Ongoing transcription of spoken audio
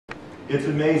It's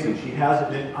amazing. She has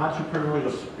an entrepreneurial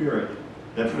spirit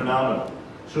that's phenomenal.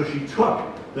 So she took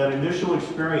that initial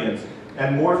experience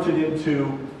and morphed it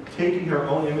into taking her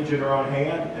own image in her own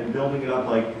hand and building it up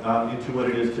like into what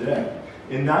it is today.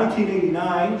 In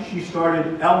 1989, she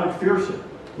started Elle Macpherson,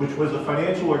 which was a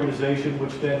financial organization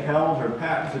which then held her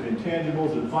patents and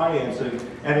intangibles and financing.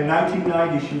 And in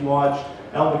 1990, she launched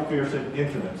Elle Macpherson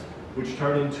Intimates, which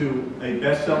turned into a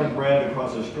best-selling brand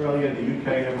across Australia, the UK,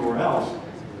 and everywhere else.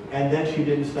 And then she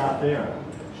didn't stop there.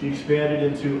 She expanded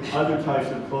into other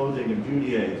types of clothing and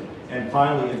beauty aids, and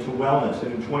finally into wellness.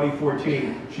 And in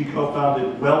 2014, she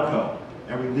co-founded WelleCo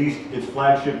and released its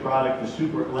flagship product, the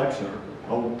Super Elixir,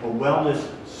 a wellness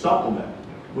supplement,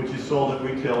 which is sold at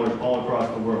retailers all across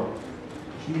the world.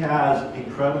 She has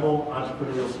incredible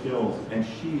entrepreneurial skills, and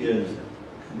she is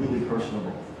really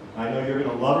personable. I know you're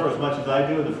going to love her as much as I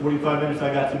do. In the 45 minutes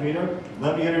I got to meet her,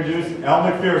 let me introduce Elle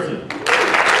Macpherson.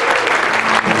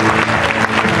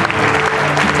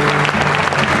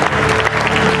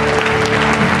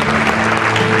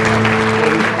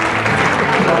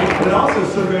 What else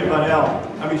is so great about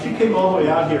Elle, I mean, she came all the way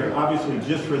out here, obviously,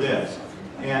 just for this.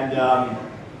 And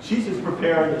she's as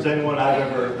prepared as anyone I've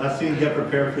ever seen get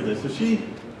prepared for this. So she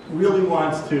really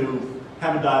wants to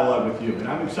have a dialogue with you, and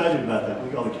I'm excited about that.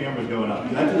 Look at all the cameras going up.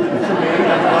 That's for me,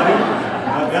 that's funny.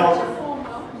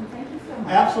 Thank you so much.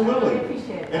 Absolutely. I really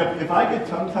appreciate it. And if I get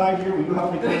tongue-tied here, will you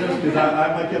help me clear this? Because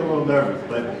I might get a little nervous,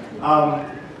 but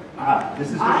this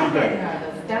is going to be great. I get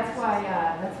nervous. That's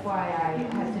why I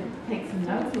had to take some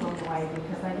notes along the way,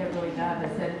 because I get really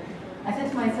nervous. And I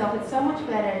said to myself, it's so much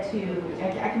better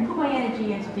I can put my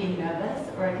energy into being nervous,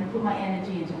 or I can put my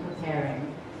energy into preparing.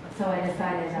 So I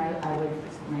decided I would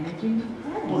put my energy into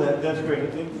preparing. Well, that's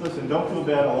great. Listen, don't feel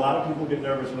bad. A lot of people get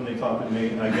nervous when they talk to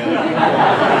me. I get it.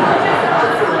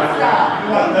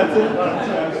 That's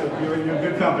it. You're in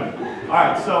good company. All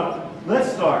right, so let's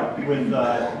start with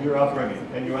your upbringing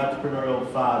and your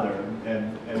entrepreneurial father,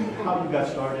 and how you got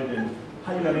started and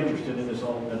how you got interested in this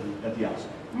all at the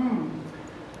outset.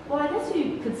 Well, I guess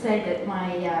you could say that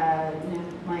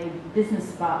my business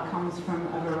spark comes from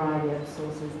a variety of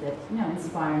sources that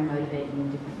inspire and motivate me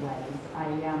in different ways.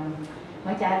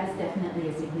 My dad was definitely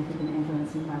a significant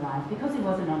influence in my life because he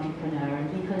was an entrepreneur, and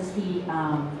because he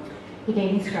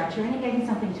gave me structure and he gave me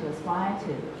something to aspire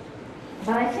to.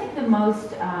 But I think the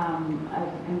most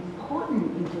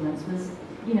important influence was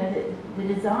the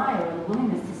desire or the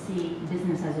willingness to see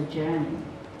business as a journey.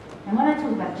 And when I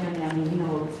talk about journey, I mean,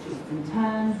 all its twists and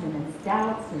turns, and its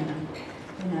doubts, and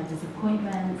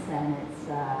disappointments, and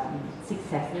its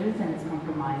successes, and its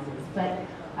compromises. But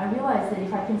I realized that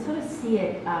if I can sort of see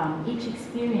it, each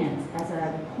experience as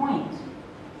a point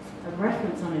of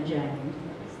reference on a journey,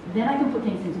 then I can put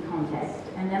things into context,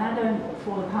 and then I don't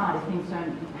fall apart if things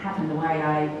don't happen the way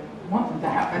I want them to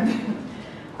happen.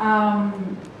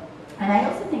 And I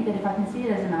also think that if I can see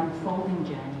it as an unfolding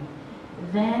journey,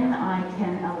 then I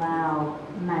can allow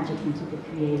magic into the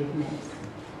creative mix.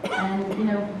 And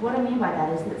what I mean by that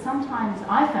is that sometimes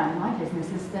I found in my business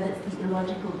is that it's the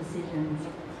illogical decisions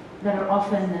that are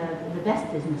often the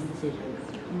best business decisions.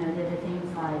 They're the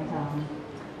things like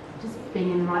just being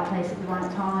in the right place at the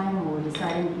right time, or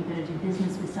deciding that you're going to do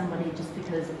business with somebody just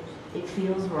because it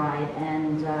feels right.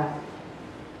 And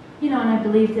and I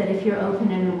believe that if you're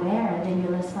open and aware, then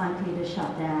you're less likely to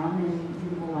shut down, and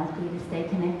you're more likely to stay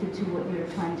connected to what you're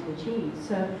trying to achieve.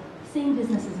 So seeing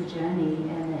business as a journey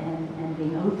and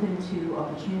being open to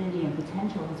opportunity and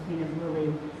potential has been a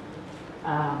really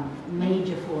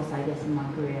major force, I guess, in my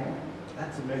career.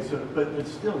 That's amazing. But it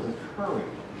still is a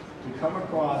courage to come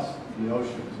across the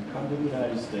oceans and come to the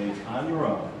United States on your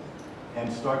own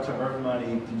and start to earn money.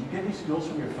 Did you get any skills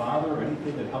from your father or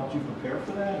anything that helped you prepare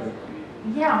for that? Or?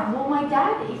 Yeah, well, my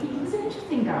dad, he was an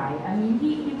interesting guy. I mean,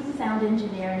 he was a sound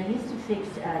engineer, and he used to fix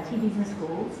TVs in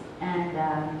schools and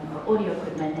audio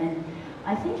equipment. And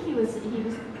I think he was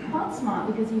quite smart,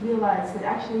 because he realized that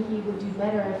actually he would do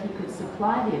better if he could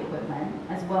supply the equipment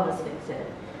as well as fix it.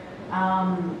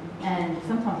 And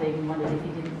sometimes I even wondered if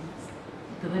he didn't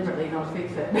deliberately not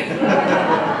fix it.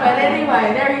 But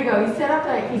anyway, there you go. He set up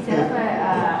a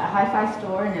hi-fi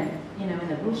store in a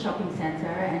little shopping center,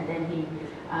 and then he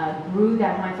grew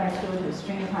that hi-fi store to a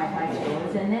string of hi-fi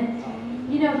stores. And then,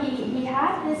 he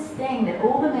had this thing that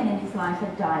all the men in his life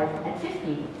had died at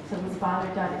 50. So his father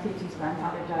died at 50, his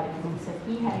grandfather died at 50. So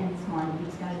he had in his mind he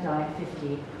was going to die at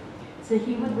 50. So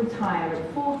he would retire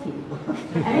at 40.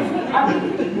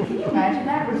 And can you imagine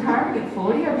that, retiring at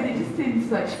 40? I mean, it just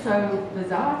seems like so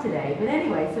bizarre today. But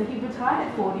anyway, so he retired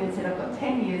at 40 and said, I've got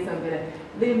 10 years, I'm going to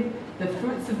live the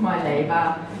fruits of my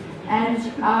labor. And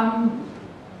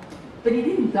but he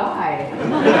didn't die.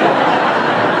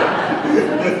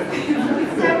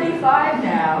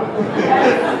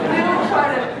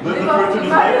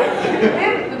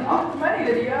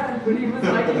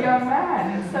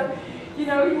 you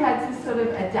know, he had to sort of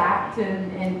adapt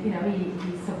and you know, he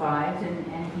survived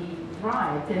and he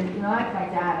thrived. And, you know, like my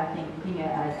dad, I think being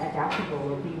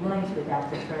adaptable or being willing to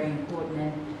adapt is very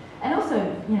important. And also,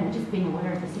 you know, just being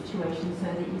aware of the situation so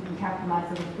that you can capitalize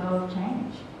on the flow of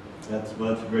change. That's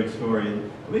a great story.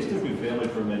 And let me stick with family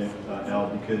for a minute, Elle,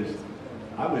 because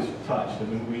I was touched. I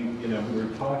mean, we were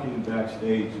talking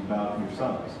backstage about your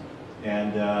sons.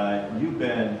 And you've been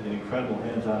an incredible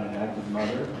hands-on and active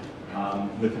mother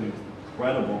with an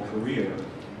incredible career.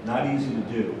 Not easy to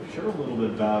do. Share a little bit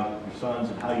about your sons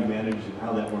and how you manage and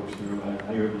how that works through,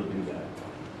 how you're able to do that.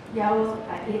 Yeah, well,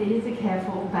 it is a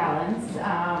careful balance.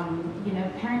 You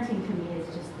know, parenting for me is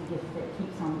just the gift that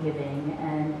keeps on giving.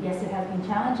 And yes, it has been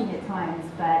challenging at times,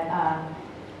 but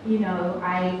you know,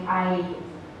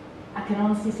 I can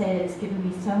honestly say that it's given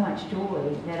me so much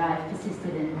joy that I've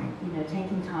persisted in, you know,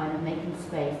 taking time and making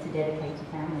space to dedicate to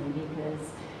family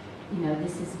because, you know,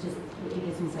 this is just, it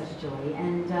gives me such joy.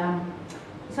 And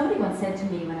somebody once said to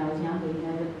me when I was younger, you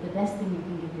know, the best thing you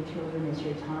can give your children is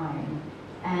your time.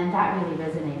 And that really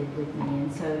resonated with me.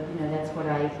 And so, you know, that's what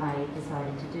I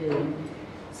decided to do.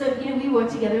 So, you know, we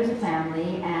work together as a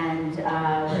family, and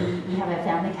we have our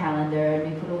family calendar,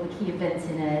 and we put all the key events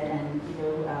in it, and, you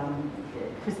know,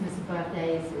 Christmas and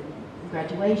birthdays,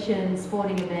 graduations,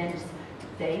 sporting events,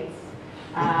 dates.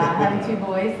 Having 2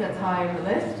 boys, that's high on the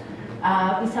list.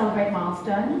 We celebrate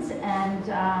milestones,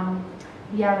 and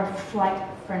we are a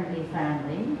flight-friendly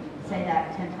family. Say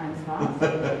that 10 times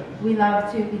fast. We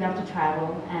love to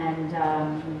travel, and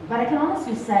but I can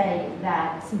honestly say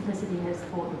that simplicity has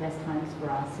fought the best times for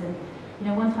us. And you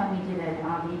know, one time we did an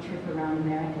RV trip around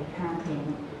America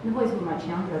camping. The boys were much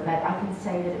younger, but I can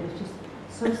say that it was just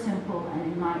so simple and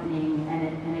enlightening,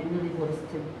 and it really brought us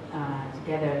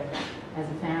together as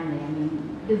a family. I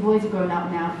mean, the boys have grown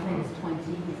up now. Flynn is 20.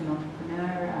 He's an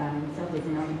entrepreneur. Himself is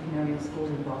in entrepreneurial school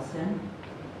in Boston.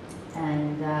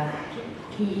 And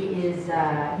he's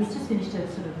just finished a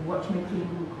sort of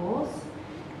watchmaking course.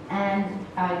 And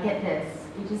get this,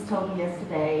 he just told me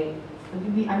yesterday,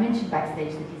 I mentioned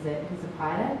backstage that he's a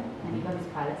pilot, and he got his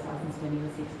pilot's license when he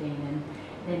was 16, and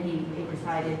then he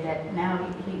decided that now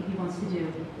he wants to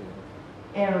do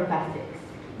aerobatics.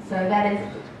 So that is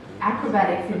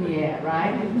acrobatics in the air,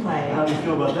 right, with play. How do you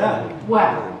feel about that?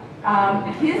 Well,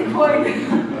 his point...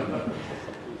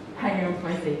 hanging on to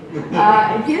my seat.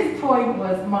 His point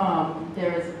was, Mom,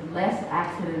 there is less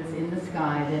accidents in the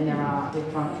sky than there are with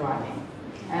drunk driving.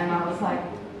 And I was like,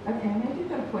 okay, maybe you've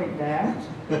got a point there.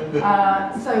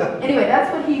 So anyway,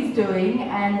 that's what he's doing.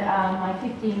 And my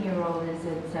 15-year-old is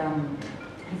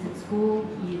at school.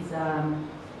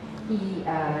 He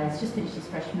has just finished his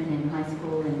freshman in high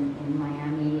school in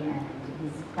Miami, and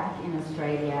he's back in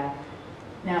Australia.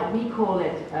 Now, we call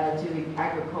it doing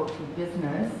agricultural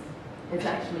business. It's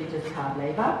actually just hard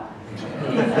labor.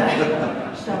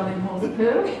 He's shoveling horse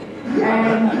poo.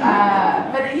 And,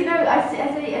 but you know, as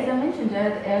I mentioned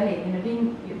earlier, you know,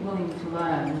 being willing to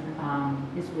learn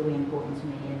is really important to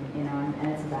me, and you know,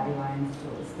 and it's a value I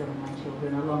instill in my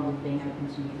children, along with being open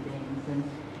to new things. And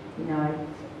you know,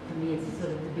 for me, it's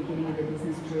sort of the beginning of the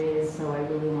business careers, so I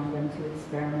really want them to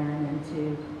experiment and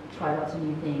to try lots of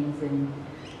new things. And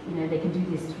you know, they can do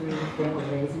this through their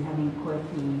ways and having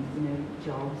quirky, you know,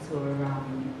 jobs, or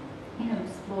you know,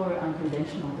 explore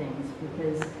unconventional things,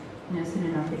 because you know, soon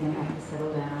enough they're going to have to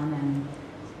settle down. And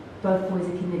both boys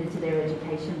are committed to their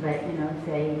education, but you know, if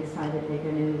they decide that they're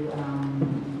going to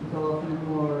go off in a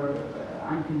more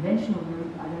unconventional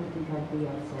route, I don't think I'd be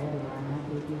upset or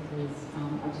unhappy, because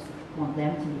I just want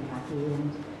them to be happy.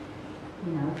 And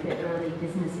you know, if their early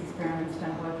business experiments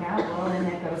don't work out, well, then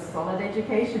they've got a solid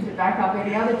education to back up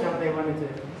any other job they want to do.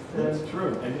 So. That's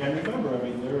true. And remember, I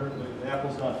mean, the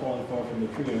apple's not falling far from the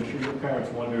tree. I'm sure your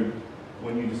parents wondered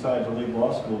when you decided to leave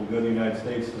law school to go to the United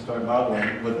States to start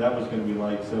modeling what that was going to be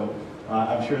like. So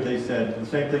I'm sure they said the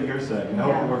same thing you're saying. I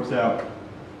hope it works out.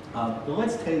 But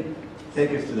let's take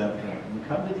us to that point. You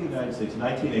come to the United States,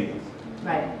 1980s.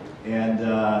 Right.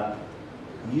 And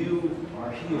you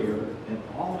are here, and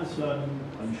all of a sudden,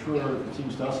 I'm sure it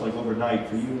seems to us like overnight,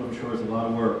 for you I'm sure it's a lot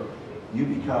of work, you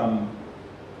become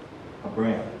a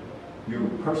brand. You're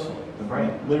personally a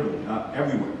brand, literally,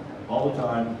 everywhere, all the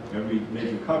time, every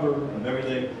major cover of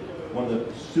everything, one of the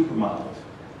supermodels.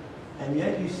 And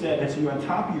yet you said, and so you're on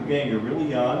top of your game, you're really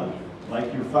young,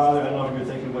 like your father. I don't know if you're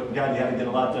thinking, God, you had to get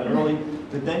a lot done early,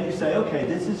 but then you say, okay,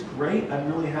 this is great,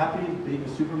 I'm really happy being a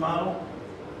supermodel,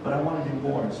 but I want to do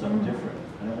more and something different.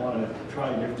 And I want to try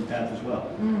a different path as well.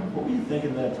 What were you thinking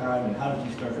at that time, and how did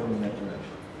you start going in that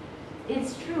direction?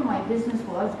 it's true, my business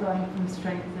was going from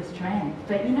strength to strength.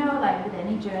 But you know, like with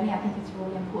any journey, I think it's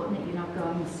really important that you're not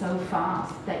going so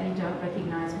fast that you don't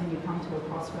recognize when you come to a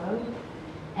crossroad.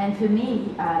 And for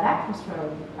me, that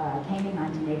crossroad came in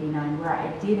 1989, where I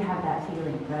did have that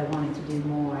feeling that I wanted to do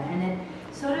more. And it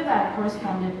sort of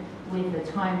corresponded with the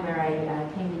time where I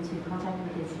came into contact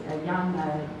with this young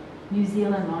New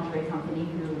Zealand lingerie company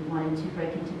who wanted to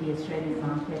break into the Australian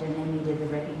market, and they needed a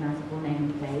recognizable name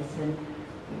and face. And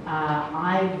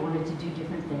I wanted to do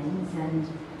different things, and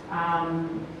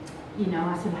you know,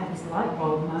 I sort of had this light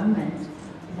bulb moment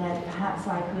that perhaps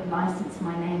I could license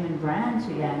my name and brand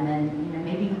to them, and you know,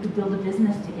 maybe we could build a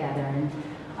business together. And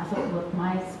I thought, look,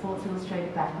 my Sports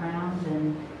Illustrated background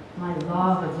and my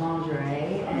love of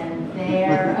lingerie and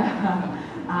their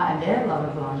love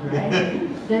of lingerie,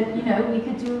 that you know, we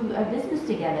could do a business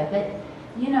together. But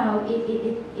you know,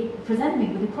 it presented me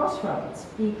with a crossroads,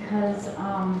 because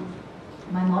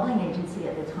my modeling agency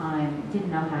at the time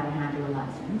didn't know how to handle a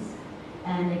license,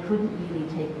 and they couldn't really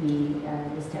take me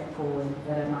the step forward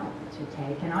that I'd like to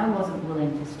take, and I wasn't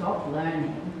willing to stop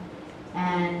learning,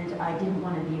 and I didn't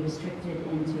want to be restricted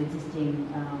into existing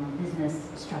business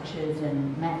structures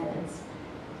and methods,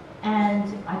 and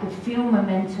I could feel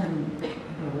momentum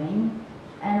going,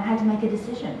 and I had to make a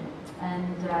decision.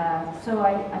 And so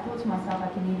I thought to myself, I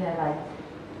can either like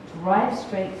drive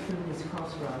straight through this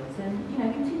crossroads and, you know,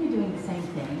 continue doing the same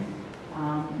thing,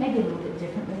 maybe a little bit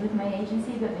differently with my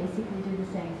agency, but basically do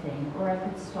the same thing, or I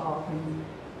could stop and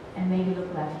maybe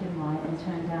look left and right and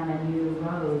turn down a new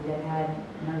road that had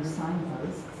no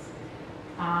signposts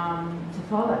to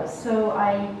follow. So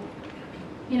I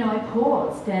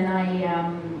paused, and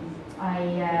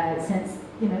I sensed,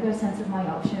 you know, got a sense of my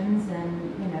options,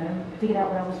 and you know, figured out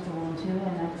what I was drawn to,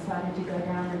 and I decided to go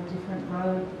down a different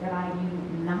road that I knew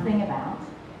nothing about,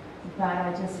 but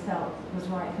I just felt was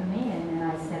right for me. And then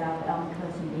I set up Elle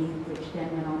Macpherson, which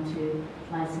then went on to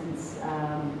license,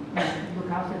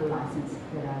 look after the license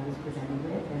that I was presented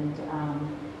with, and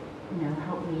you know,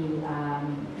 help me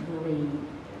really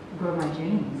grow my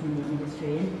dreams in the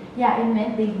industry. And yeah, it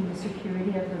meant leaving the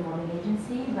security of the modeling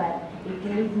agency, but it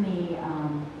gave me,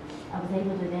 I was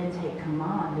able to then take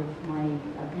command of my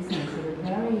business at a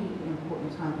very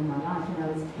important time in my life, and I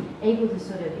was able to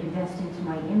sort of invest into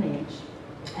my image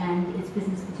and its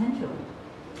business potential.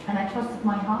 And I trusted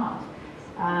my heart.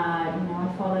 You know,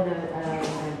 I followed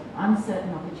an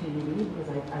uncertain opportunity, because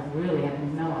I really had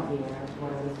no idea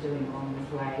what I was doing along this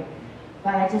way.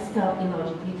 But I just felt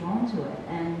illogically drawn to it.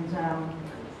 And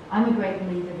I'm a great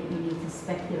believer that you need to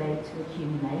speculate to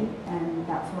accumulate, and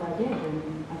that's what I did.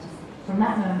 And I just, from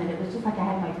that moment, it was just like I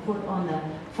had my foot on the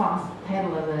fast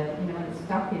pedal of a, you know, when it's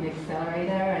stuck in the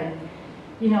accelerator. And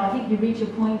you know, I think you reach a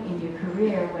point in your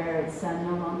career where it's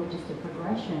no longer just a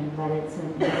progression, but it's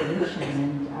an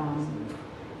evolution,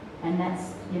 and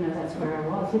that's, you know, that's where I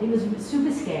was. But it was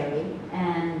super scary,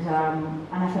 and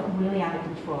I felt really out of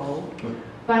control.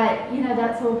 But you know,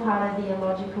 that's all part of the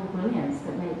illogical brilliance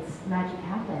that makes magic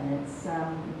happen. It's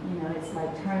you know, it's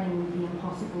like turning the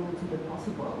impossible into the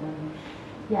possible, and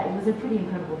yeah, it was a pretty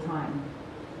incredible time.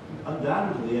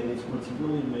 Undoubtedly, and it's what's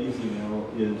really amazing now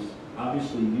is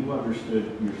obviously you understood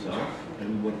yourself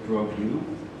and what drove you.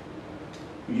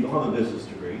 You don't have a business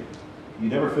degree. You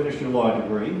never finished your law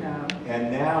degree. No.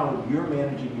 And now you're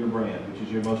managing your brand, which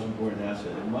is your most important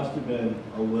asset. It must have been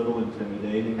a little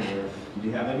intimidating. Or did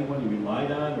you have anyone you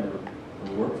relied on or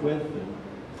worked with and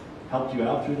helped you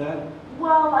out through that?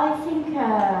 Well, I think,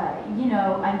 you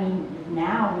know, I mean,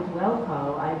 now with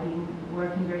WelleCo, I've been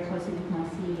working very closely with my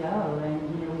CEO, and,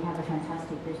 you know, we have a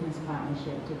fantastic business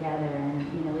partnership together. And,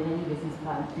 you know, with any business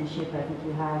partnership, I think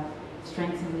you have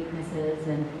strengths and weaknesses,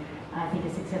 and I think a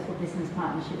successful business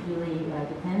partnership really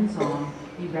depends on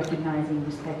you recognizing,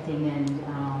 respecting, and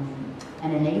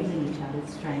enabling each other's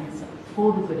strengths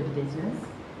for the good of the business,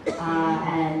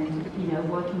 and, you know,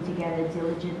 working together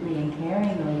diligently and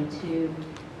caringly to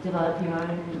develop your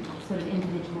own sort of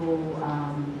individual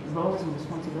roles and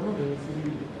responsibilities,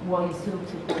 and while you're still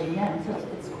supporting them. So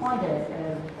it's quite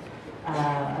a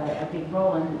big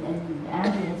role, and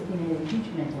Andrea has been a huge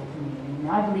mentor for me. And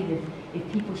I believe if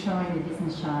people shine, the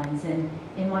business shines. And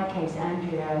in my case,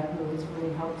 Andrea, who has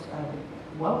really helped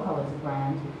WelleCo as a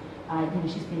brand, you know,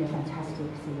 she's been a fantastic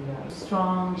CEO.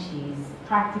 Strong, she's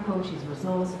practical, she's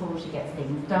resourceful, she gets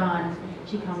things done.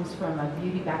 She comes from a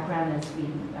beauty background, as we, you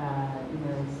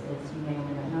know, as you may or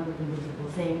may not know, with Invisible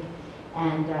Zinc,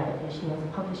 and she has a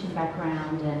publishing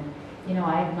background. And you know,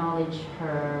 I acknowledge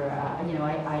her. You know,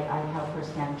 I help her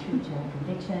stand true to her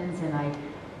convictions, and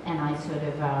I sort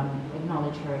of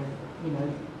acknowledge her, you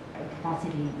know,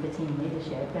 capacity for team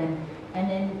leadership, and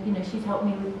then she's helped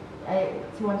me with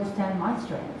to understand my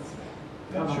strengths.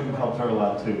 I'm sure you've helped her a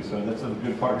lot too, so that's what a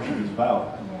good partnership is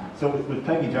about. Yeah. So with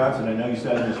Peggy Johnson, I know you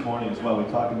said this morning as well,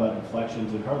 we talked about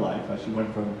inflections in her life, how she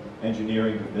went from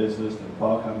engineering to business, to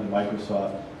Qualcomm to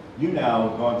Microsoft. You now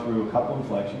have gone through a couple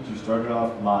inflections. You started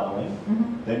off modeling,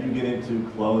 then you get into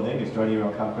clothing and starting your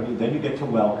own company, then you get to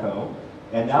WelleCo,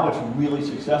 and now it's really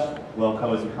successful,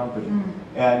 WelleCo as a company.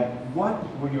 And what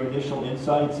were your initial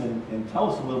insights, and tell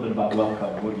us a little bit about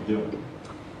WelleCo and what you're doing.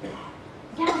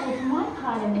 Yeah, well, for my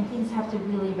part, I mean, things have to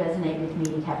really resonate with me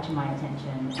to capture my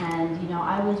attention. And,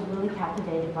 I was really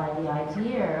captivated by the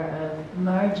idea of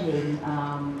merging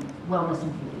wellness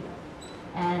and beauty.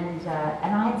 And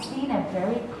I had seen a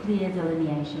very clear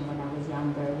delineation when I was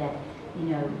younger that,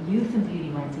 youth and beauty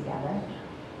went together.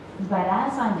 But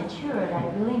as I matured, I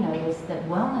really noticed that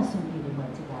wellness and beauty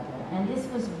went together. And this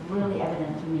was really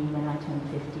evident for me when I turned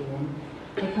 50. And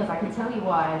because I can tell you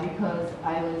why, because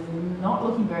I was not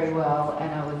looking very well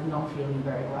and I was not feeling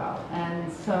very well.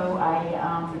 And so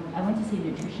I went to see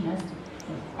a nutritionist,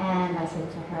 and I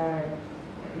said to her,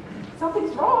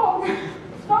 something's wrong,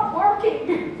 it's not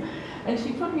working. And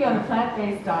she put me on a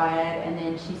plant-based diet, and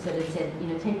then she sort of said,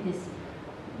 take this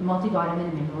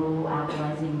multivitamin, mineral,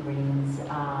 alkalizing greens,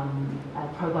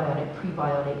 probiotic,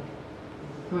 prebiotic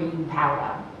green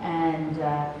powder, and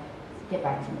get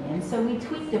back to me. And so we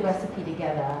tweaked the recipe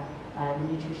together, the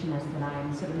nutritionist and I,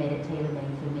 and sort of made it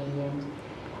tailor-made for me. And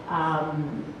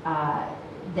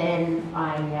then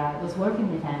I was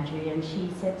working with Andrea, and she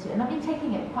said and I've been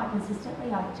taking it quite consistently,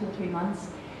 like 2 or 3 months,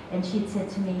 and she'd said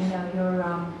to me,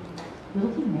 you're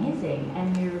looking amazing,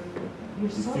 and you're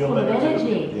so full of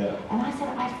energy. Yeah. And I said,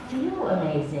 I feel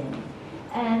amazing.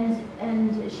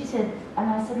 And she said, and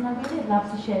I said, I really love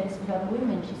to share this with other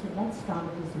women. She said, let's start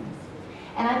a business.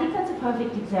 And I think that's a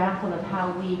perfect example of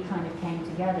how we kind of came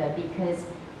together, because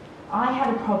I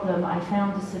had a problem, I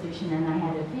found a solution, and I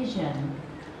had a vision.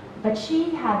 But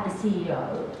she had the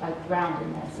CEO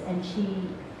groundedness, and she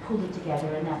pulled it together,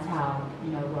 and that's how,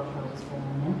 WelleCo was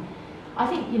born. And I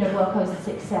think, WelleCo's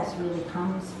success really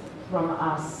comes from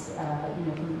us,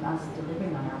 from us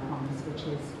delivering on our promise, which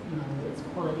is, it's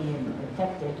quality and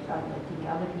effective. I think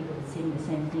other people are seeing the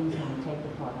same things when we take the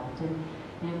product. And,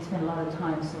 we spend a lot of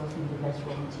time sourcing the best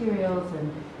raw materials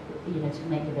and, to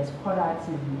make the best products,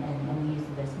 and we use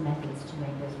the best methods to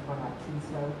make those products. And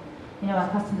so, our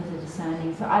customers are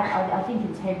discerning. So I think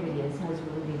integrity has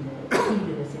really been the key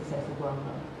to the success of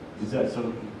WelleCo. Is that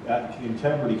so?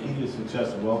 Integrity, key to the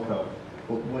success of WelleCo.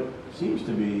 What seems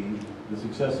to be the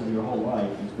success of your whole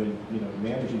life has been,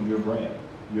 managing your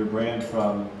brand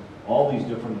from all these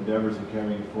different endeavors and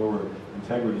carrying it forward.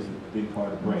 Integrity is a big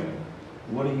part of brand.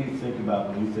 What do you think about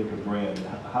when you think of brand?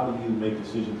 How do you make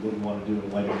decisions what you want to do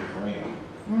in light of your brand?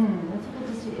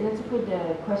 That's a good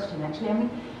question, actually. I mean,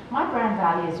 my brand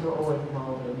values are always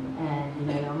evolving,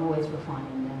 and I'm always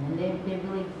refining them, and they're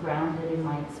really grounded in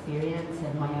my experience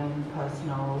and my own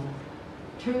personal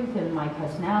truth and my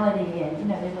personality, and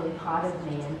they're really part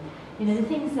of me. And the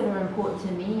things that are important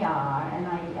to me are, and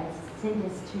I say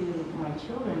this to my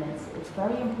children, it's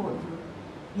very important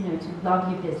to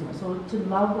love your business, or to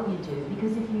love what you do,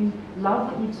 because if you love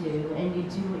what you do and you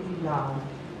do what you love,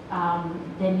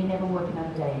 then you never work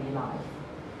another day in your life.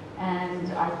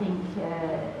 And I think,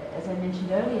 as I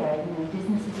mentioned earlier,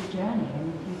 business is a journey,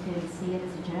 and if you can see it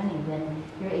as a journey, then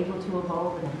you're able to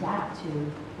evolve and adapt to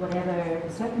whatever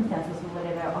circumstances or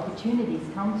whatever opportunities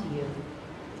come to you.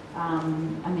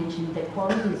 I mentioned that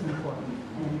quality is important,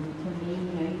 and for me,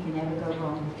 you can never go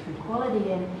wrong with true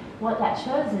quality, and what that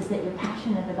shows is that you're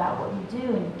passionate about what you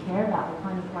do, and you care about the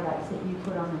kind of products that you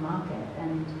put on the market.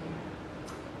 And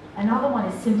another one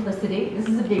is simplicity. This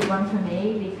is a big one for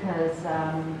me, because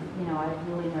I've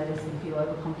really noticed that if you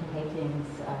overcomplicate things,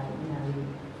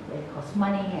 it costs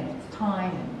money, and it's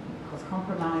time, and it costs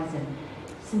compromise, and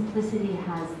simplicity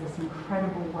has this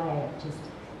incredible way of just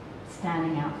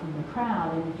standing out from the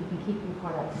crowd. And if you can keep your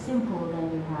product simple,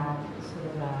 then you have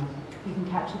you can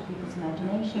capture people's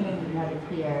imagination, and you have a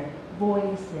clear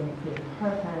voice and a clear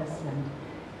purpose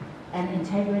and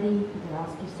integrity. You can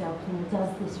ask yourself, does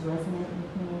this resonate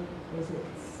with me?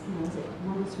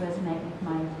 Will this resonate with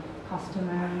my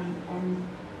customer? And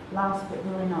last but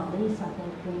really not least, I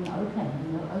think being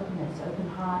open, openness, open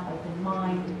heart, open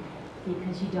mind,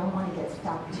 because you don't want to get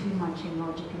stuck too much in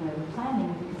logic and over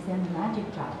planning, because then the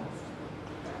magic dies.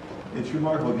 It's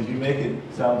remarkable because you make it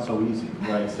sound so easy,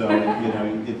 right? So,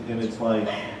 and it's like,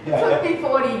 yeah. It took me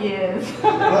 40 years.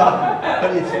 Well,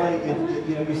 but it's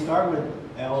like, you start with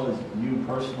Elle as you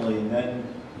personally, and then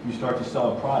you start to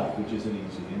sell a product, which isn't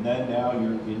easy. And then now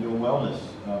you're into a wellness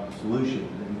solution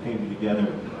that you came together.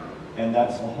 And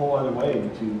that's a whole other way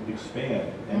to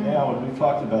expand. And now, when we've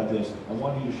talked about this, I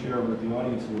want you to share with the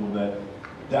audience a little bit.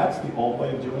 That's the old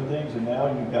way of doing things, and now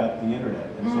you've got the internet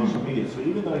and social media. So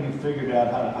even though you figured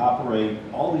out how to operate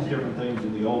all these different things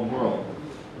in the old world,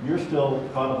 you're still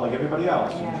caught up like everybody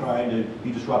else and trying to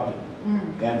be disruptive.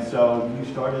 And so you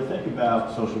started to think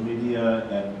about social media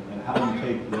and how you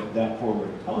take that forward.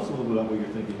 Tell us a little bit about what you're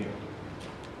thinking here.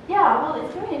 Yeah, well,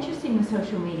 it's very interesting with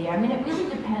social media. I mean, it really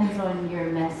depends on your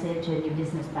message and your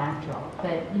business backdrop.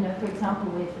 But, you know, for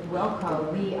example, with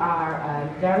WelleCo, we are a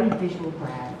very visual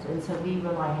brand, and so we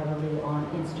rely heavily on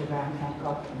Instagram, thank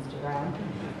God for Instagram,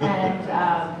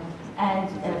 and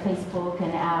Facebook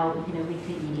and our, you know,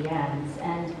 weekly EDMs.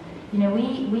 And, you know,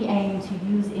 we aim to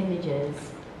use images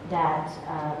that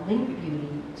link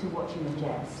beauty to what you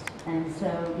ingest. And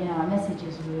so, you know, our message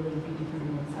is really beauty from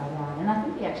the inside out. And I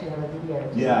think we actually have a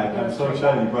video. Yeah, I'm so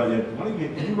excited you brought it. Why don't you,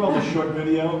 can you roll this short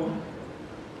video?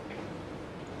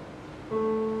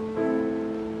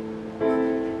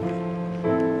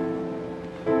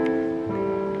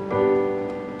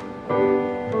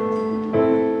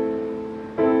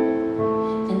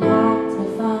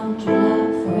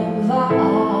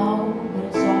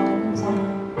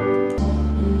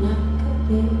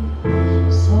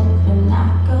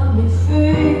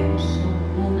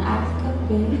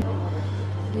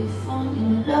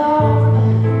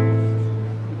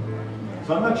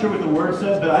 So I'm not sure what the word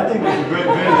says, but I think it's a great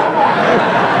video.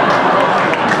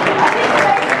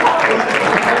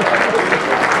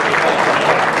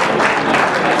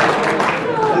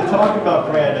 To talk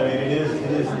about brand, I mean, it is,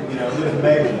 you know, it is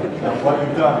amazing what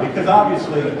you've done. Because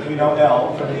obviously, we know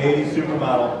Elle from the 80s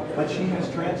supermodel, but she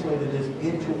has translated this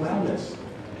into wellness.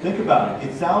 Think about it.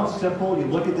 It sounds simple. You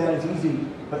look at that, it's easy.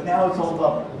 But now it's all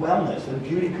about wellness, and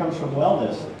beauty comes from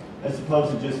wellness, as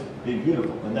opposed to just being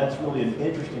beautiful. And that's really an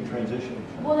interesting transition.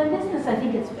 Well, in business, I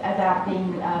think it's about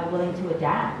being willing to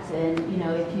adapt. And, you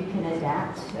know, if you can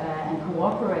adapt and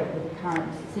cooperate with the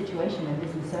current situation and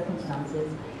business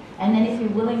circumstances, and then if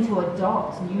you're willing to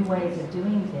adopt new ways of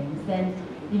doing things, then,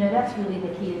 you know, that's really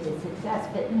the key to success.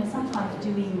 But, you know, sometimes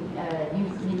doing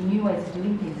new ways of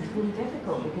doing things is really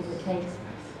difficult because it takes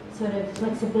sort of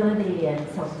flexibility and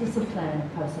self-discipline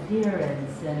and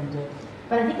perseverance and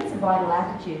but I think it's a vital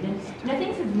attitude. And, you know,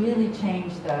 things have really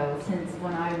changed, though, since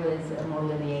when I was a model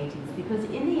in the 80s. Because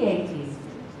in the 80s,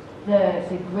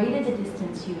 the greater the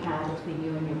distance you had between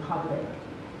you and your public,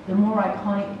 the more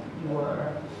iconic you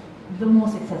were, the more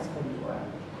successful you were.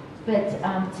 But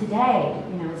today,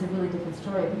 you know, it's a really different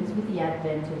story because with the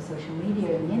advent of social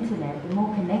media and the internet, the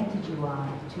more connected you are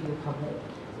to your public,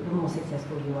 the more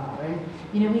successful you are. And,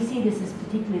 you know, we see this as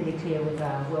particularly clear with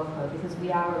WelleCo because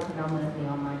we are a predominantly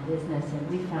online business, and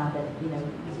we found that, you know,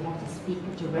 you have to speak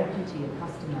directly to your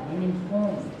customer in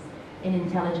informed, in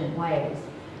intelligent ways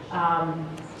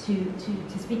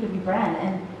to speak of your brand.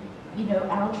 And, you know,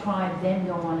 our tribe then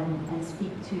go on and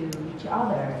speak to each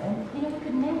other. And, you know, we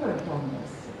could never have done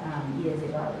this years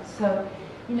ago. So,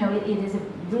 you know, it is a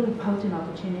really potent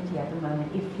opportunity at the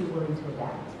moment if you're willing to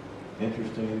adapt.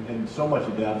 Interesting, and so much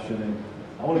adaptation. And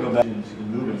I want to go back to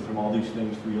moving from all these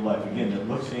things through your life. Again, that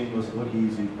look seamless, look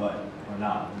easy, but are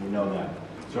not. We know that.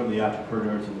 Certainly the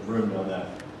entrepreneurs in the room know that.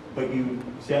 But you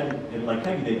said, and like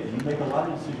Peggy did, you make a lot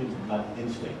of decisions about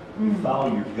instinct. You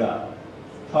follow your gut.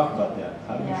 Talk about that.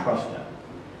 How do you trust that?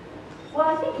 Well,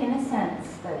 I think in a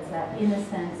sense, that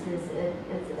innocence is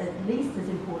at least as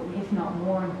important, if not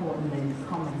more important than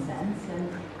common sense.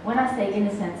 And when I say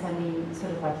innocence, I mean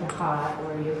sort of like your heart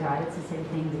or your gut. It's the same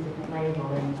thing with a different label,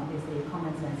 and obviously your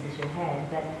common sense is your head.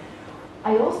 But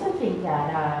I also think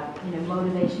that you know,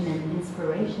 motivation and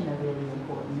inspiration are really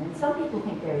important. And some people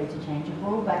think they're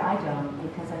interchangeable, but I don't,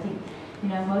 because I think, you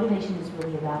know, motivation is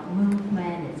really about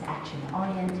movement. It's action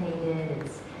orientated.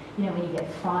 It's, you know, when you get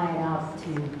fired up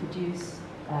to produce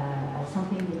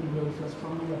something that you really feel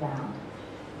strongly about.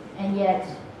 And yet,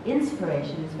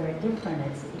 inspiration is very different.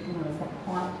 It's, you know, it's that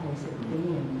quiet place of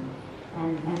being,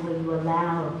 and where you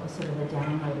allow sort of a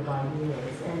download of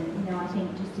ideas. And, you know, I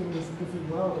think just in this busy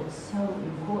world, it's so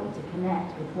important to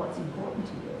connect with what's important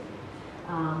to you,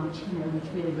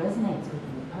 which really resonates with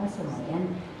you personally.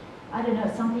 And I don't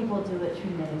know, some people do it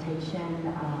through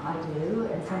meditation, I do,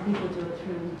 and some people do it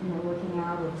through, you know, working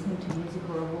out or listening to music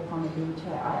or a walk on the beach.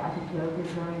 I think yoga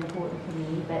is very important for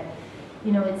me, but,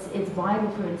 you know, it's vital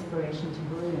for inspiration to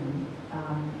bloom,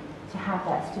 to have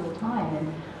that still time.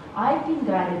 And I've been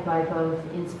guided by both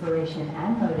inspiration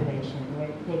and motivation.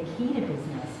 They're key to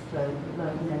business. So,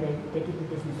 you know, they give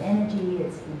the business energy,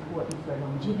 it's important for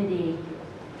longevity.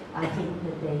 I think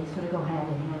that they sort of go hand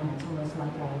in hand. It's almost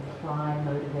like a prime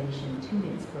motivation to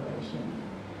inspiration.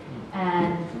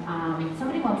 And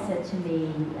somebody once said to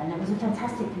me, and it was a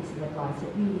fantastic piece of advice,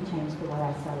 it really changed the way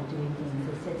I started doing things.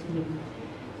 It said to me,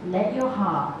 let your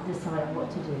heart decide what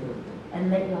to do, and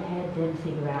let your head then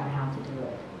figure out how to do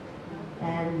it.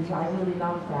 And I really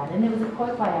loved that. And there was a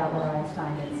quote by Albert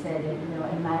Einstein that said that,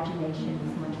 imagination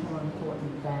is much more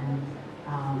important than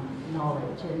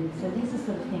knowledge. And so these are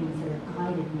sort of things that have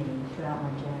guided me throughout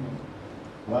my journey.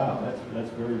 Wow, that's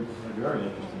very, very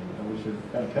interesting. I wish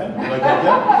I had a pen like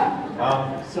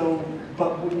that.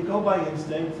 But when you go by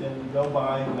instinct and you go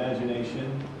by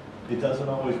imagination, it doesn't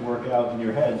always work out in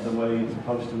your head the way it's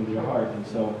supposed to in your heart. And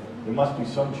so there must be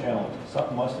some challenge.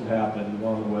 Something must have happened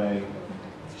along the way.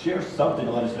 Share something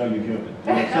to let us know you're human.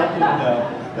 Something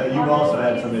that you've also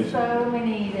had some issues. There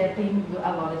have been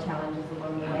a lot of challenges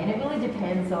along the way, and it really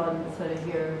depends on sort of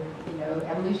your,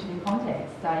 evolution and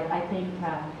context. I think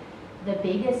the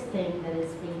biggest thing that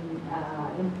has been,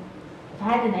 if I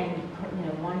had to name,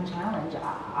 one challenge,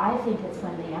 I think it's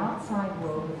when the outside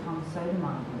world becomes so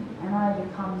demanding, and I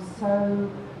become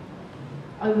so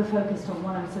over-focused on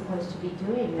what I'm supposed to be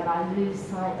doing that I lose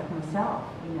sight of myself.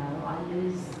 I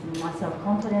lose my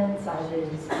self-confidence. I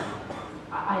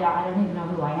don't even know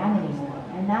who I am anymore.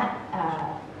 And that,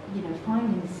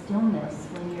 finding stillness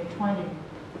when you're trying to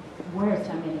wear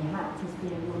so many hats has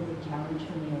been a really big challenge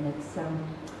for me. And it's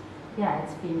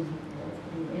been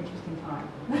an interesting time.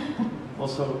 Well,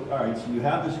 all right, so you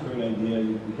have this great idea,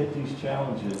 you hit these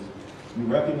challenges, you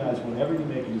recognize whenever you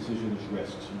make a decision there's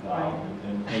risks involved,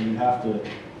 right. and you have to,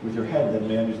 with your head, then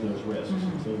manage those risks.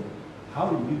 Mm-hmm. So how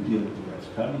do you deal with the risks?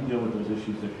 How do you deal with those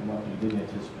issues that come up that you didn't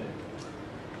anticipate?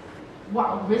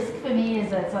 Well, risk for me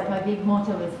is, it's like my big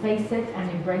motto is face it and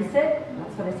embrace it.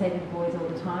 That's what I say to the boys all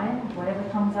the time. Whatever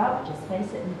comes up, just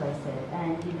face it and embrace it.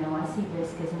 And, I see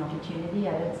risk as an opportunity.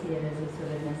 I don't see it as a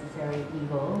sort of necessary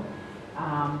evil.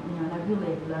 And I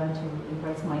really learned to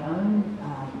embrace my own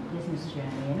business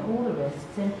journey and all the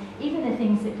risks, and even the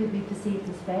things that could be perceived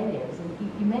as failures.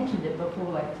 And you mentioned it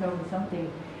before, like tell me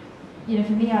something.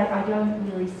 For me, I don't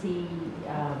really see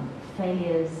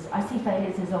failures. I see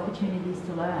failures as opportunities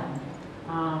to learn,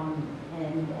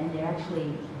 and they're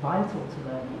actually vital to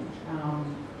learning.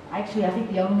 Actually, I think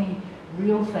the only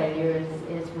real failure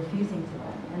is refusing to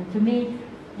learn. And for me,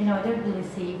 I don't really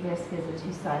see risk as a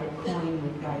two-sided coin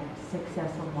with like success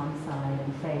on one side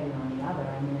and failure on the other.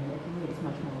 I mean, for me, it's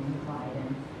much more unified.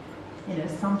 And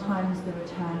sometimes the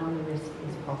return on the risk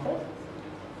is profit,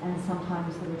 and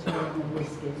sometimes the return on the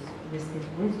risk is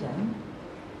wisdom,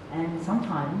 and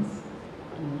sometimes,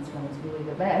 it's when it's really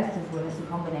the best, is when it's a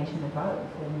combination of both.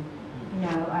 And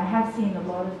I have seen a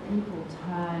lot of people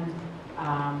turn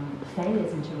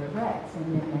failures into regrets,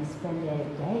 and then they spend their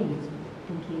days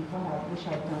thinking, wow, I wish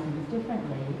I'd done it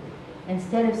differently,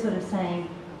 instead of sort of saying,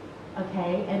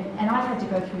 okay, and I've had to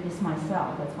go through this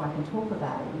myself, that's why I can talk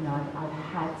about it. I've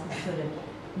had to sort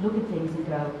of look at things and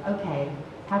go, okay,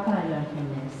 how can I learn from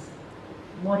this?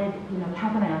 How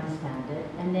can I understand it?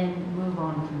 And then move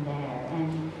on from there.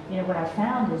 And, what I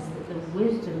found is that the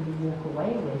wisdom you walk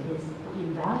away with is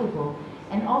invaluable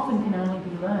and often can only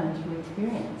be learned through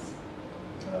experience.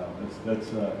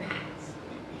 That's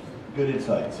good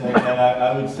insights. And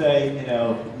I would say,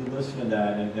 you listen to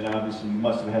that, and obviously you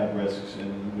must have had risks,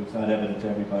 and it's not evident to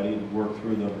everybody, and you work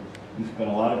through them. You spent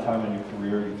a lot of time on your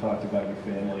career, you talked about your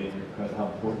family and how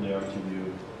important they are to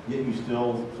you, yet you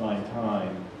still find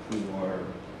time for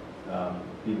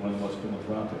being one of the most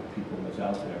philanthropic people that's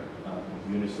out there,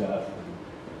 with UNICEF, and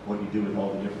what you do with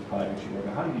all the different projects you work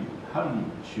on. How do you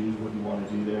choose what you want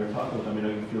to do there? Talk about,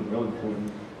 you feel really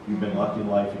important. You've been lucky in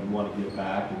life and you want to give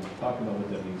back, and talk about what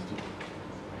that means to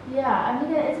you. Yeah,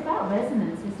 it's about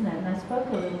resonance, isn't it? And I spoke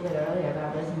a little bit earlier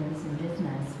about resonance in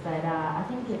business, but I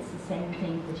think it's the same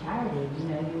thing for charity.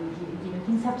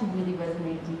 Things have to really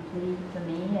resonate deeply for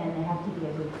me, and they have to be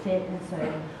a good fit. And so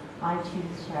I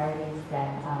choose charities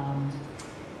that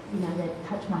that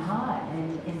touch my heart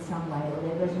in some way, or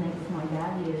they resonate with my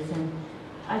values. And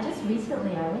I just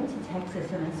recently I went to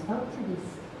Texas and I spoke to this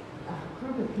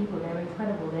group of people. They're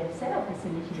incredible. They've set up this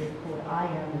initiative called I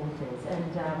Am Waters, and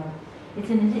it's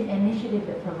an initiative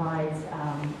that provides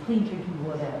clean drinking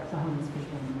water for homeless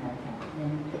people in America.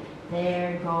 And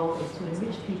their goal is to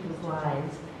enrich people's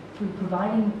lives through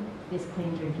providing this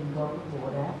clean drinking bottled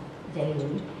water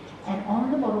daily. And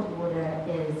on the bottled water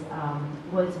is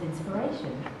words of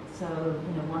inspiration. So,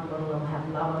 one bottle will have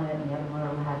love on it, and the other one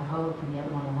will have hope, and the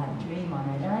other one will have dream on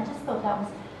it. And I just thought that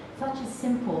was such a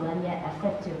simple and yet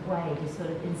effective way to sort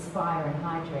of inspire and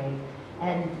hydrate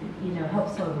and,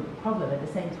 help solve a problem at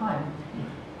the same time.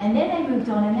 And then they moved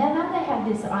on, and now they have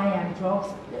this I Am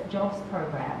Jobs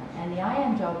program. And the I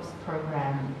Am Jobs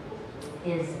program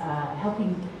is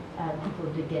helping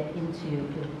people to get into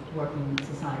the working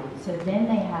society. So then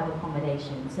they have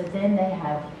accommodation. So then they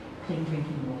have clean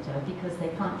drinking water, because they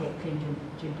can't get clean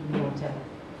drinking water.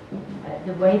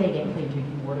 The way they get clean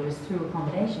drinking water is through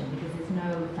accommodation, because there's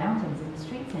no fountains in the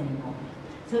streets anymore.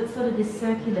 So it's sort of this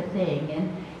circular thing,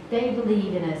 and they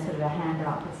believe in a sort of a hand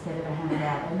up instead of a hand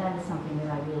out, and that is something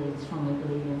that I really strongly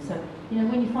believe in. So, you know,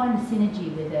 when you find the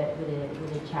synergy with a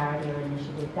charity or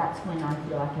initiative, that's when I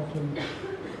feel like I can,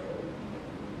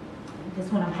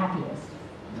 that's when I'm happiest.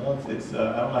 Well, it's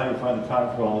I don't know how you find the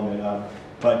time for all of it,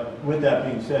 but with that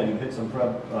being said, you've hit some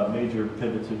major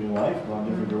pivots in your life, gone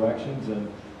different directions,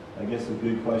 and I guess the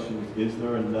good question is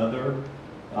there another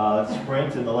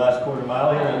sprint in the last quarter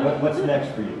mile here, and what's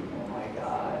next for you?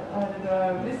 I don't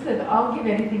know. Listen, I'll give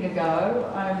anything a go.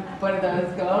 I'm one of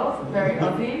those girls, very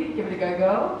Aussie, give it a go,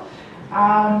 girl.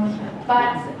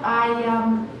 But I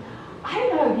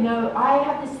don't know, you know, I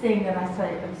have this thing that I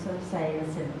sort of say,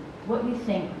 listen, what you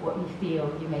think, what you feel,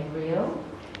 you make real.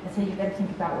 And so you've got to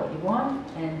think about what you want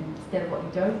and instead of what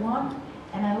you don't want.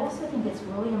 And I also think it's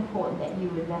really important that you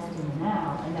invest in the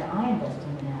now, and that I invest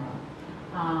in the now.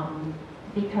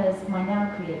 Because my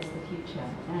now creates the future.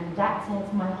 And that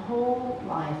says my whole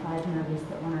life I've noticed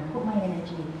that when I put my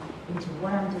energy into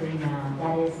what I'm doing now,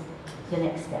 that is the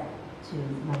next step to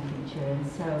my future. And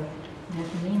so, you know,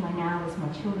 for me, my now is my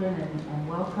children and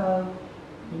WelleCo,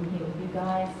 being here with you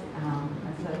guys.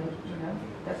 And so, you know,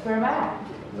 that's where I'm at.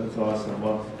 That's awesome.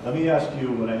 Well, let me ask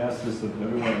you, when I ask this of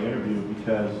everyone I interview,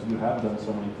 because you have done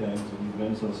so many things and you've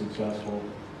been so successful,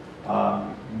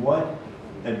 what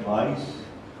advice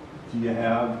do you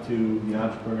have to the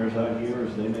entrepreneurs out here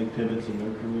as they make pivots in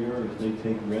their career, as they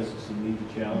take risks and meet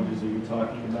the challenges that you're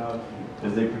talking about,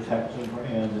 as they protect their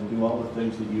brand and do all the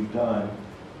things that you've done?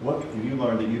 What have you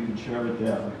learned that you can share with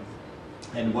them?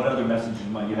 And what other messages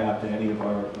might you have to any of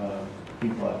our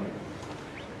people out here?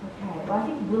 Okay, well, I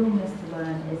think willingness to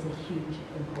learn is a huge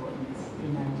importance. You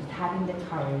know, just having the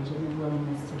courage and the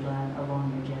willingness to learn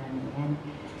along your journey. And,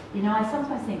 you know, I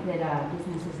sometimes think that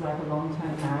business is like a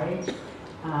long-term marriage.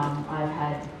 I've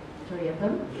had 3 of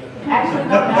them. Actually,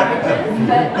 not marriages,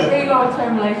 but 3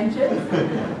 long-term relationships.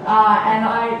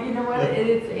 And you know what,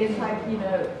 it's like, you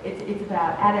know, it's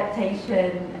about adaptation.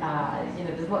 You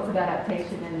know, there's lots of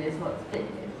adaptation, and there's lots,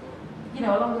 you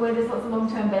know, along the way there's lots of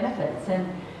long-term benefits. And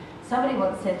somebody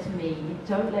once said to me,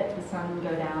 don't let the sun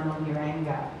go down on your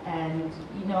anger. And,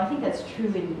 you know, I think that's true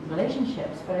in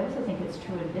relationships, but I also think it's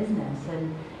true in business.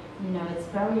 And, you know, it's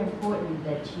very important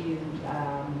that you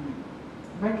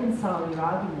reconcile your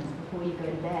arguments before you go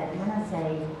to bed. And when I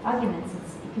say arguments,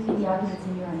 it's because of the arguments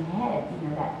in your own head, you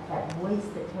know, that voice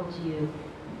that tells you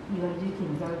you got to do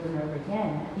things over and over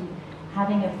again. I think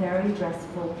having a very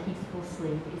restful, peaceful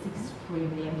sleep is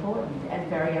extremely important and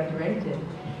very underrated.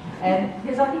 And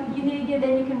because I think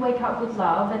then you can wake up with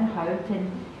love and hope,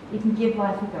 and you can give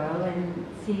life a go and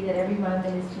see that every moment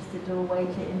is just a doorway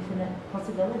to infinite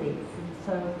possibilities. And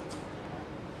so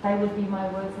they would be my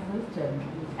words of wisdom.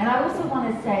 And I also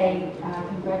want to say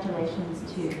congratulations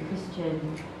to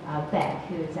Christian Beck,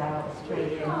 who is our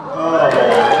Australian. Now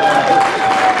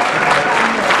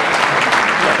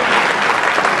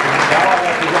I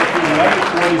have to go through the other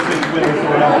 46 winners who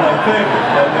are not my favorite.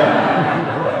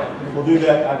 We'll do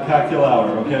that at cocktail hour,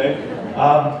 okay?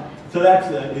 So that's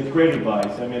it's great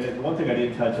advice. I mean, one thing I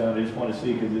didn't touch on, I just want to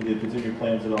see, because if it's in your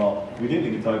plans at all, we didn't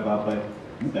need to talk about, but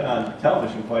you've been on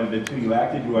television quite a bit too. You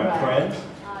acted, you were on Friends.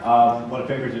 One of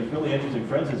the favorites, it's really interesting.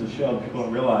 Friends is a show people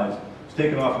don't realize. It's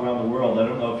taken off around the world. I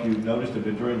don't know if you've noticed it,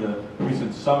 but during the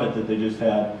recent summit that they just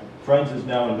had, Friends is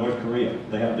now in North Korea.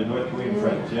 They have the North Korean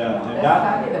Friends.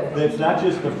 Yeah, it's not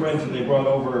just the Friends that they brought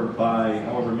over by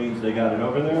however means they got it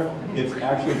over there. It's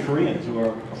actually Koreans who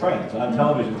are Friends on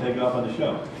television taking off on the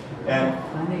show. And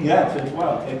yeah, it's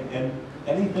wild. And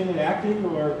anything in acting,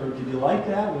 or did you like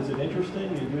that? Was it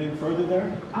interesting? Are you doing further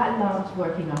there? I loved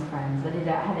working on Friends. I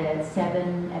had a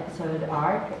 7-episode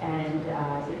arc, and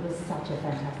it was such a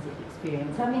fantastic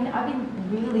experience. I mean, I've been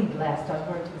really blessed. I've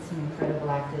worked with some incredible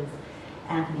actors.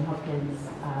 Anthony Hopkins,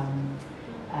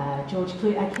 George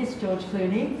Clooney. I kissed George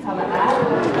Clooney. How about that?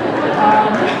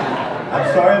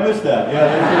 I'm sorry I missed that. Yeah,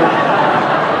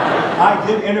 I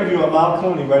did interview a Mount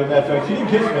Clooney right at that time. She didn't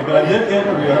kiss me, but I did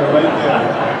interview her right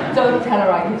there. Don't tell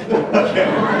her I kissed her. Okay.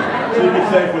 So you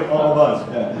can say with all of us.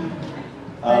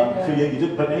 Yeah. So yeah, you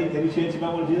did. But any chance you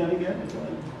might want to do that again?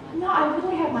 No, I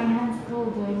really have my hands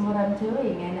full doing what I'm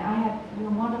doing, and I have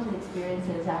wonderful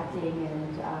experiences acting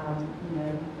and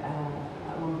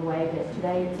along the way. But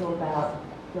today it's all about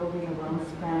building a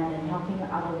wellness brand and helping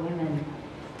other women,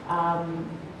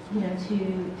 you know,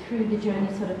 through the journey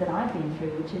sort of that I've been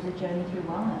through, which is a journey through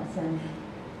wellness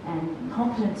and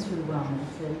confidence through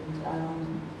wellness,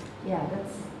 and yeah,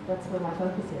 that's where my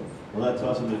focus is. Well, that's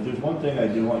awesome. There's one thing I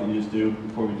do want you to just do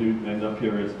before we do end up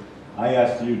here is I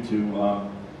asked you to,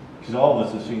 because all of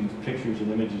us have seen pictures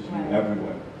and images of you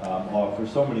everywhere for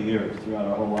so many years throughout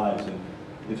our whole lives, and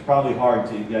it's probably hard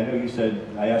to, I know you said,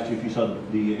 I asked you if you saw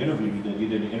the interview you did. You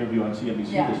did an interview on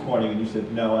CNBC this morning, and you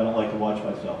said, no, I don't like to watch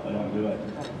myself. I don't do it.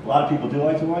 A lot of people do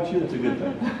like to watch you. That's a good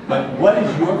thing. But what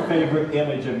is your favorite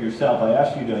image of yourself? I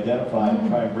asked you to identify and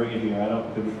try and bring it here. I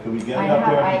don't, could we get it up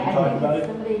there and talk about it?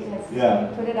 Somebody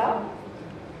has put it up.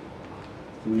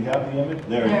 Do we have the image?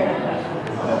 There it is.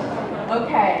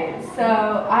 Okay, so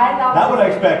I love... Not what I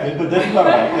expected, but this is all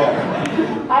right,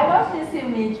 yeah. I love this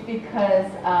image because,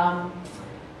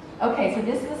 okay, so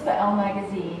this was for Elle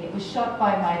magazine. It was shot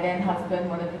by my then husband,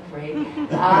 one of the three, the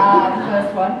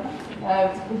first one,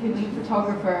 who's a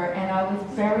photographer, and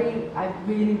I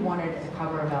really wanted a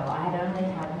cover of Elle. I had only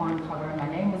had one cover, and my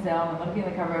name was Elle, I wanted to be on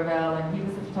the cover of Elle, and he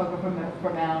was a photographer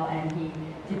from Elle, and he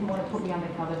didn't want to put me on the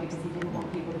cover because he didn't want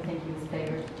people to think he was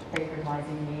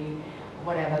favoritizing me,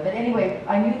 whatever. But anyway,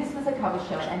 I knew this was a cover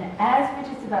shot, and as we're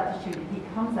just about to shoot it, he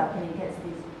comes up and he gets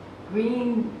this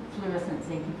green fluorescent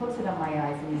ink. He puts it on my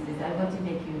eyes and he says, I want to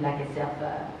make you like a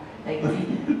surfer,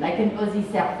 like an Aussie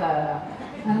surfer.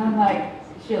 And I'm like,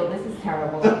 Jill, this is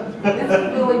terrible. This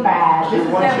is really bad. This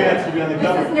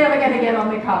is never going to get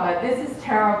on the cover. This is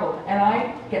terrible. And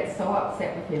I get so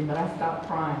upset with him that I start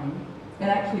crying. And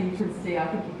actually you can see, I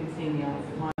think you can see in the eyes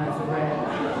that my eyes are red.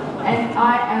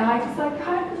 And I just like, I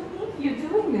can't believe you're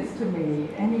doing this to me.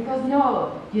 And he goes,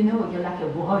 no, you know, you're like a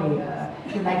warrior.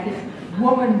 You're like this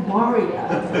woman warrior.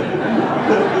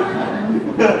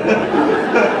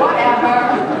 Whatever.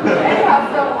 Anyhow,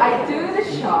 so I do the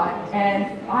shot and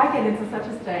I get into such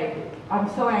a state. I'm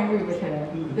so angry with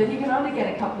him that he can only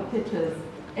get a couple of pictures.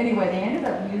 Anyway, they ended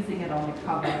up using it on the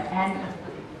cover. And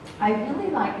I really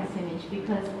like this image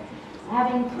because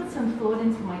having put some thought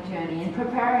into my journey and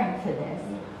preparing for this,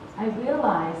 I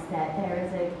realized that there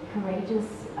is a courageous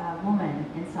woman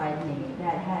inside me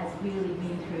that has really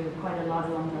been through quite a lot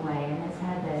along the way and has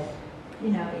had a, you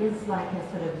know, is like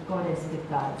a sort of goddess with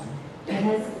guts. And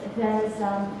has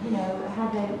you know,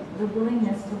 had the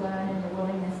willingness to learn and the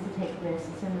willingness to take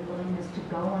risks and the willingness to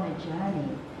go on a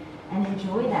journey and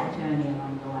enjoy that journey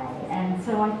along the way. And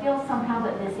so I feel somehow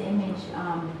that this image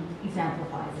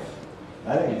exemplifies it.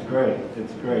 I think it's great.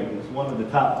 It's great. It's one of the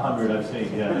top 100 I've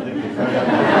seen. Yeah, I think it's very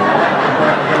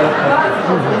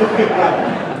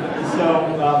So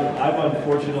I've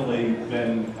unfortunately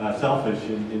been selfish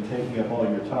in taking up all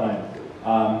your time.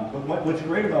 But what's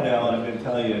great about Elle, and I'm going to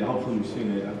tell you, and hopefully you've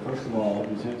seen it, first of all, it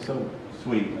was so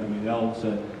sweet. I mean, Elle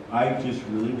said, I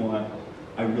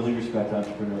really respect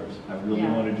entrepreneurs. I really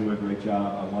want to do a great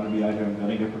job. I want to be out here. I'm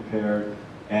going to get prepared.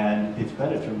 And it's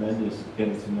been a tremendous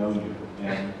getting to know you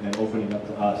and opening up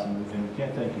to us, and we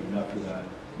can't thank you enough for that.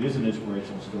 It is an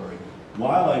inspirational story.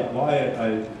 While I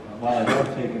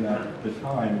have taken up the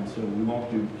time, and so we won't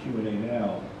do Q&A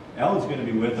now, Elle is going to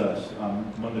be with us.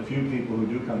 One of the few people who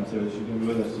do come to us. She's going to be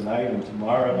with us tonight and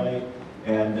tomorrow night.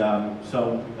 And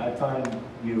so I find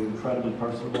you incredibly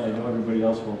personable. I know everybody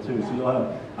else will too. So you'll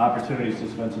have opportunities to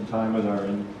spend some time with her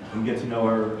and get to know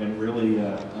her and really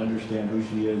understand who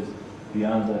she is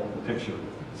beyond the picture.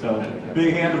 So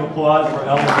big hand of applause for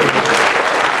Elle.